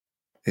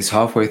It's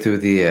halfway through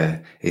the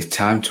year. It's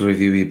time to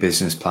review your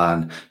business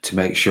plan to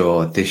make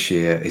sure this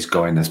year is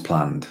going as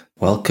planned.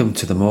 Welcome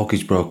to the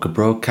Mortgage Broker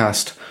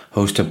Broadcast,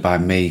 hosted by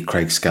me,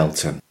 Craig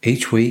Skelton.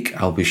 Each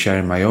week, I'll be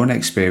sharing my own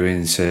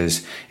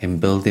experiences in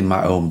building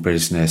my own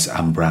business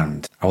and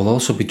brand. I will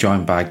also be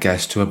joined by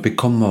guests who have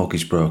become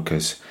mortgage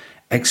brokers,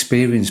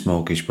 experienced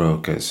mortgage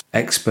brokers,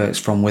 experts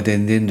from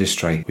within the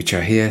industry, which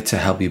are here to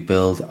help you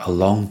build a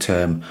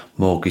long-term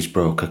mortgage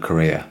broker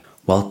career.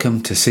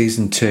 Welcome to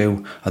Season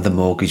 2 of the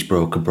Mortgage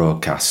Broker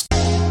Broadcast.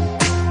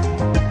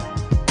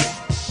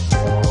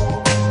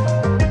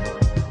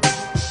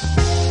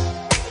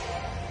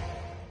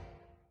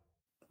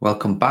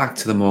 Welcome back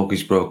to the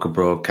Mortgage Broker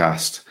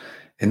Broadcast.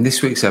 In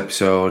this week's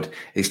episode,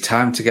 it's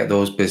time to get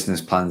those business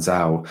plans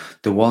out,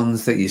 the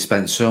ones that you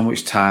spent so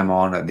much time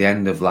on at the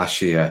end of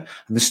last year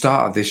and the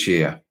start of this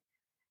year.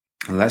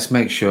 And let's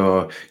make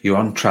sure you're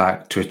on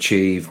track to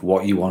achieve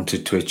what you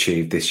wanted to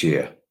achieve this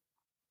year.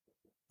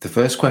 The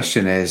first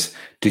question is,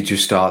 did you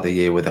start the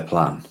year with a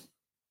plan?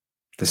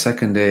 The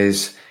second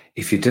is,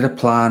 if you did a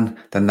plan,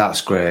 then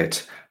that's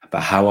great, but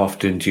how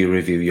often do you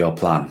review your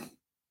plan?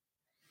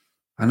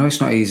 I know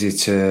it's not easy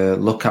to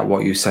look at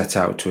what you set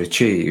out to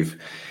achieve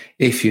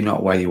if you're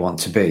not where you want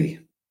to be.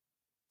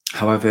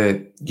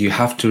 However, you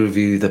have to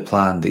review the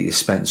plan that you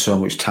spent so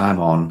much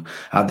time on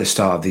at the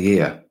start of the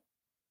year.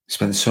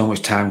 Spent so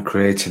much time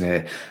creating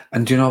it,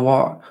 and you know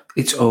what?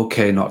 It's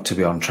okay not to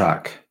be on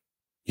track.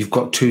 You've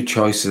got two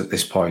choices at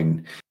this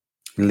point.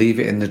 Leave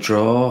it in the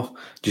drawer,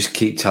 just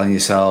keep telling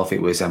yourself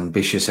it was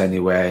ambitious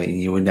anyway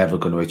and you were never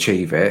going to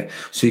achieve it,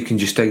 so you can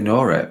just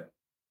ignore it.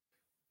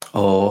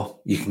 Or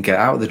you can get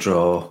out of the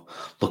drawer,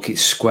 look it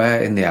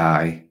square in the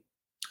eye,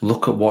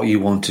 look at what you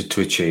wanted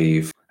to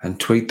achieve and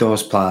tweak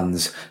those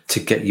plans to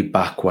get you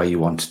back where you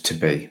wanted to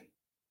be.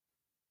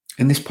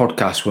 In this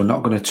podcast, we're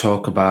not going to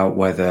talk about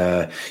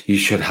whether you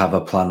should have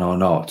a plan or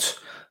not.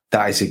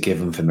 That is a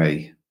given for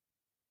me.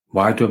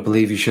 Why do I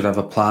believe you should have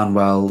a plan?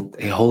 Well,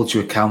 it holds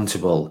you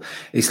accountable.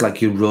 It's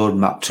like your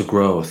roadmap to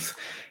growth.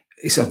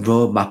 It's a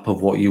roadmap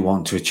of what you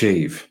want to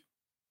achieve.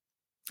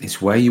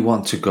 It's where you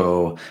want to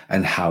go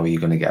and how are you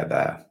going to get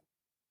there.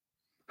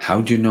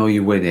 How do you know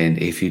you're winning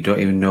if you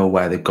don't even know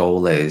where the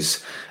goal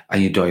is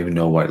and you don't even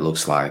know what it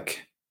looks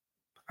like?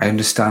 I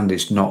understand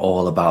it's not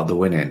all about the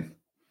winning.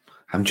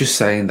 I'm just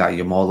saying that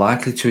you're more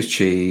likely to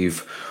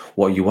achieve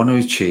what you want to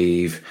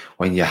achieve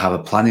when you have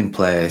a plan in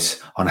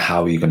place on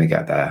how you're going to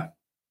get there.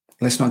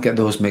 Let's not get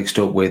those mixed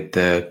up with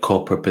the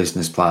corporate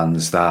business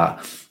plans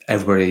that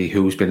everybody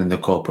who's been in the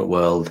corporate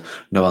world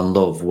know and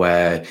love,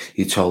 where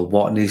you're told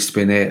what needs to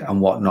be in it and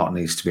what not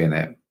needs to be in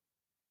it.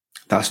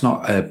 That's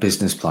not a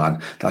business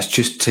plan. That's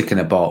just ticking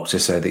a box to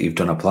say that you've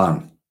done a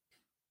plan.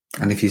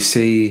 And if you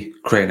see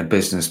creating a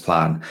business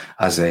plan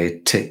as a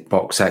tick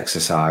box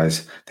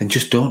exercise, then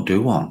just don't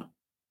do one.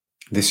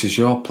 This is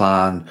your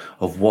plan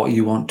of what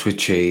you want to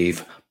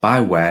achieve,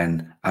 by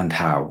when and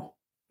how.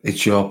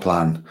 It's your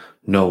plan,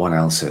 no one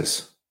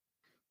else's.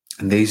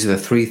 And these are the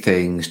three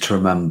things to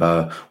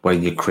remember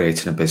when you're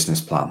creating a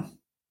business plan.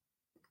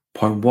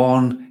 Point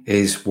one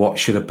is, what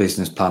should a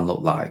business plan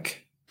look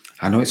like?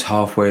 I know it's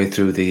halfway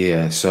through the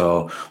year,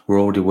 so we're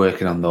already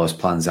working on those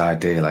plans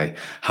ideally.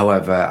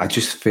 However, I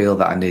just feel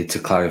that I need to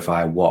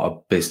clarify what a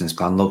business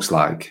plan looks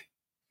like.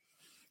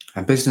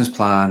 A business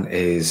plan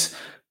is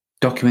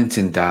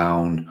documenting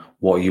down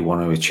what you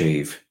want to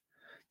achieve.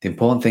 The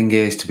important thing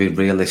is to be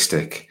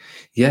realistic.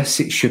 Yes,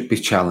 it should be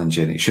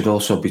challenging. It should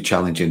also be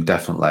challenging,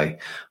 definitely,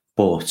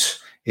 but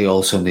it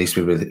also needs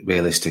to be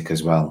realistic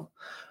as well.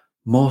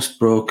 Most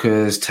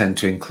brokers tend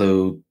to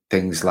include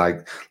things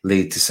like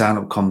lead to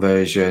sign-up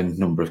conversion,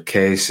 number of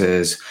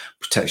cases,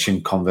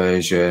 protection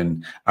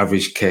conversion,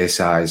 average case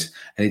size,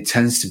 and it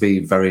tends to be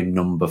very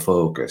number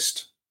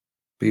focused.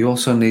 But you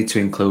also need to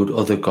include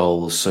other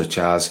goals such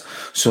as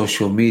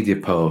social media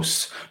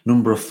posts,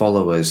 number of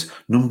followers,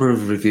 number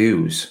of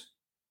reviews.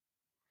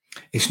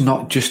 It's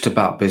not just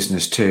about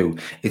business too.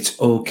 It's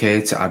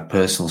okay to add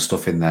personal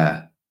stuff in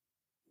there.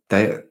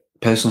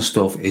 Personal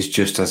stuff is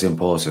just as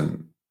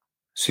important.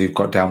 So you've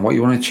got down what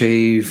you want to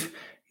achieve.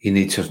 You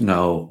need to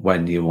know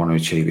when you want to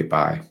achieve it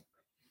by.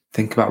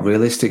 Think about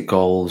realistic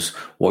goals,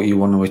 what you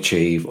want to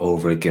achieve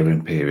over a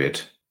given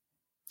period.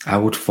 I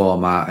would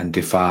format and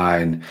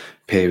define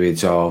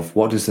periods of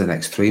what does the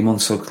next 3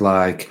 months look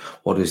like?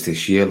 What does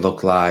this year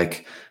look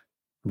like?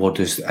 What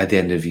does at the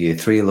end of year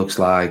 3 looks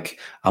like?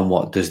 And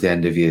what does the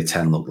end of year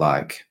 10 look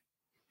like?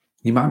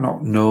 You might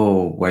not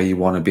know where you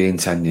want to be in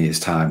 10 years'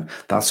 time.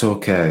 That's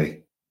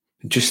okay.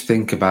 Just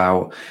think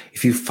about,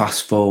 if you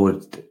fast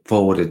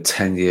forwarded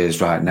 10 years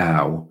right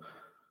now,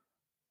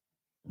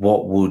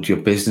 what would your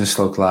business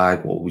look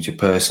like? What would your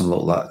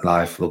personal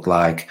life look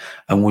like?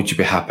 And would you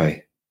be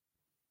happy?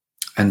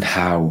 And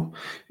how?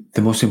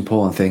 The most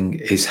important thing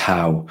is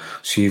how.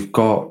 So you've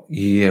got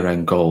your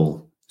year-end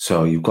goal.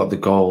 So you've got the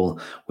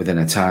goal within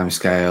a time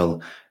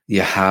scale.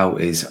 Your how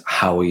is,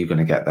 how are you going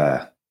to get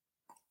there?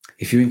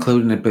 If you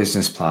include in a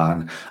business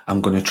plan, I'm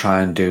going to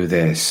try and do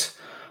this,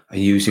 and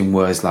using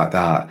words like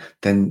that,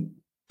 then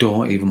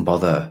don't even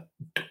bother.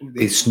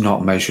 it's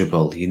not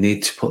measurable. You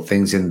need to put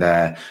things in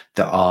there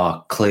that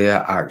are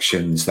clear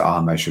actions that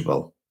are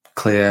measurable.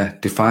 Clear,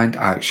 defined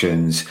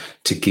actions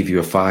to give you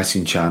a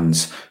fighting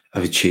chance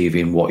of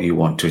achieving what you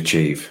want to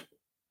achieve.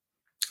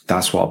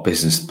 That's what a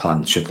business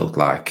plan should look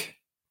like.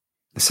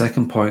 The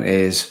second point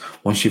is,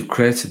 once you've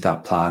created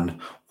that plan,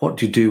 what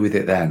do you do with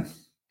it then?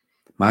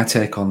 My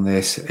take on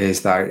this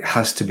is that it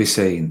has to be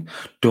seen.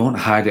 Don't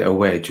hide it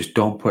away. Just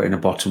don't put it in a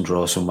bottom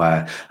drawer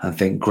somewhere and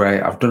think,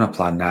 great, I've done a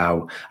plan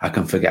now. I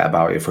can forget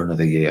about it for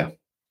another year.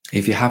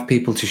 If you have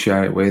people to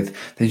share it with,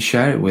 then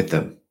share it with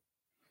them.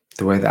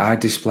 The way that I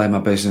display my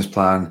business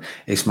plan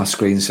is my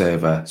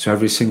screensaver. So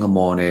every single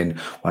morning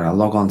when I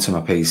log onto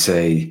my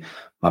PC,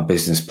 my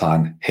business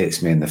plan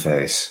hits me in the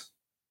face.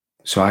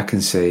 So I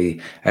can see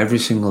every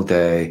single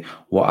day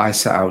what I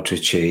set out to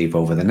achieve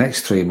over the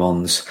next 3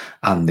 months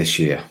and this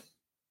year.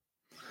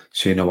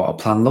 So you know what a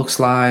plan looks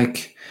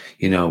like,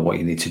 you know what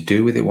you need to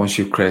do with it once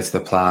you've created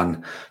the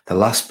plan. The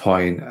last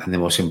point and the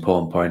most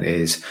important point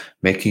is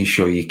making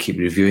sure you keep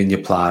reviewing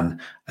your plan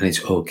and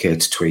it's okay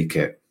to tweak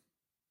it.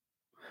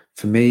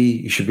 For me,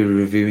 you should be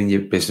reviewing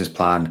your business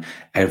plan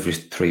every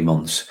 3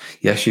 months.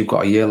 Yes, you've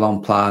got a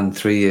year-long plan,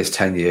 3 years,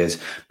 10 years,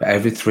 but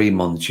every 3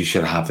 months you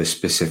should have a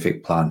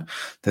specific plan.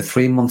 The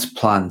 3 months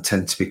plan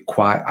tends to be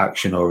quite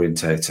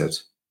action-orientated.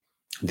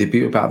 The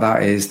beauty about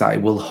that is that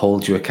it will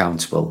hold you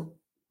accountable.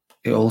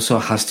 It also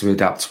has to be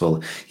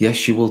adaptable.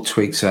 Yes, you will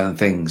tweak certain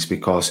things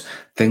because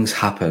things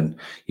happen.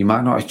 You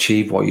might not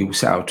achieve what you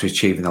set out to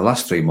achieve in the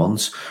last 3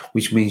 months,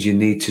 which means you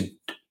need to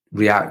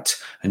react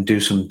and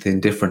do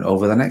something different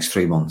over the next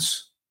 3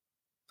 months.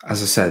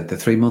 As I said, the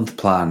 3-month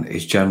plan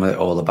is generally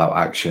all about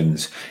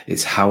actions.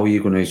 It's how are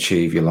you going to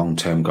achieve your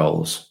long-term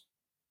goals.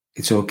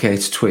 It's okay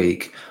to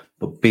tweak,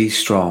 but be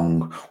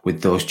strong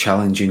with those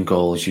challenging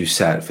goals you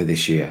set for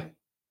this year.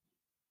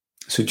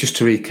 So just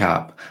to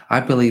recap, I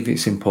believe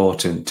it's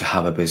important to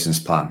have a business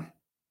plan.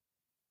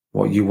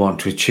 What you want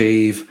to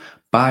achieve,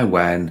 by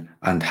when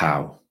and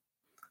how.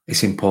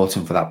 It's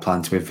important for that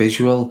plan to be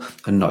visual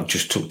and not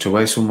just tucked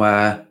away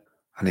somewhere.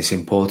 And it's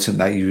important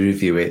that you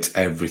review it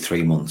every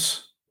 3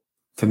 months.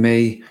 For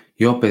me,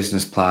 your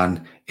business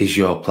plan is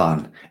your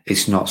plan.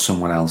 It's not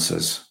someone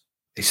else's.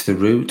 It's the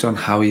route on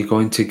how you're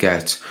going to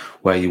get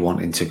where you're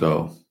wanting to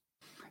go.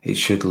 It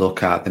should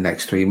look at the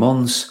next 3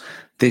 months,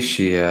 this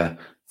year,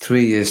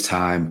 3 years'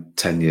 time,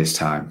 10 years'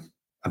 time.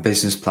 A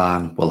business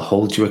plan will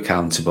hold you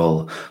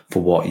accountable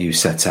for what you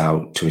set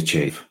out to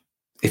achieve.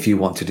 If you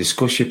want to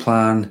discuss your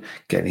plan,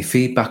 get any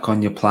feedback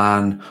on your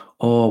plan,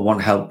 or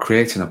want help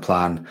creating a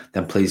plan,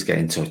 then please get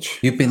in touch.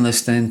 You've been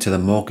listening to the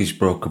Mortgage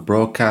Broker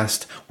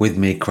Broadcast with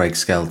me, Craig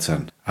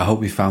Skelton. I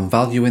hope you found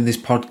value in this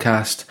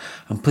podcast,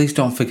 and please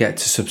don't forget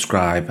to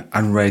subscribe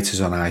and rate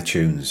us on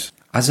iTunes.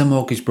 As a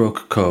mortgage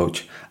broker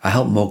coach, I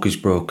help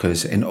mortgage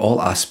brokers in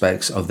all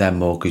aspects of their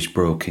mortgage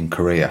broking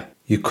career.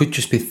 You could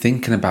just be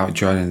thinking about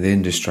joining the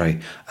industry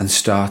and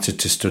started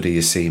to study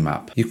your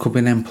CMAP. You could be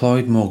an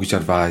employed mortgage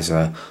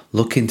advisor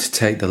looking to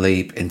take the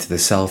leap into the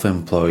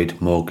self-employed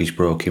mortgage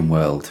broking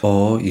world.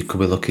 Or you could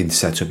be looking to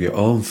set up your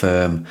own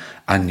firm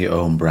and your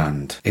own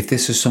brand. If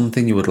this is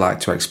something you would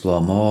like to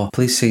explore more,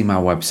 please see my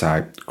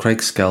website,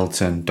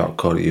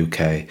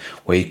 craigskelton.co.uk,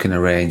 where you can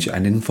arrange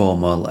an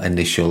informal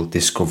initial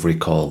discovery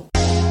call.